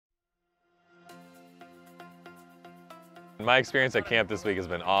My experience at camp this week has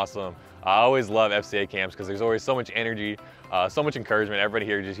been awesome. I always love FCA camps because there's always so much energy, so much encouragement. Everybody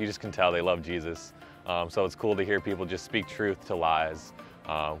here, you just can tell they love Jesus. So it's cool to hear people just speak truth to lies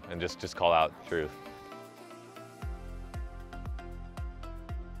and just call out truth.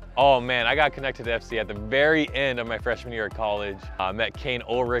 Oh man, I got connected to FCA at the very end of my freshman year at college. I met Kane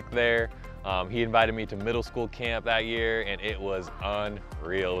Ulrich there. He invited me to middle school camp that year and it was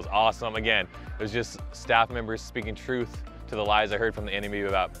unreal. It was awesome. Again, it was just staff members speaking truth to the lies I heard from the enemy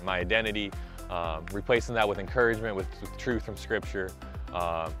about my identity, replacing that with encouragement, with truth from scripture.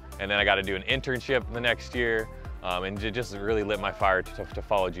 And then I got to do an internship the next year and it just really lit my fire to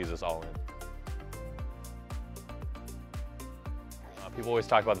follow Jesus all in. People always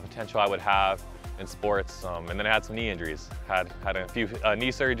talk about the potential I would have in sports, and then I had some knee injuries. Had a few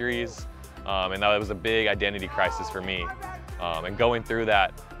knee surgeries, and that was a big identity crisis for me. And going through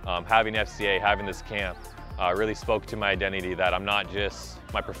that, having FCA, having this camp, really spoke to my identity that I'm not just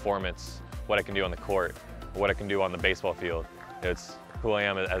my performance, what I can do on the court, or what I can do on the baseball field. It's who I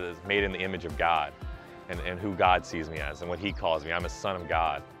am as made in the image of God, and who God sees me as, and what He calls me. I'm a son of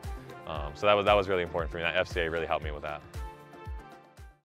God. So that was really important for me. That FCA really helped me with that.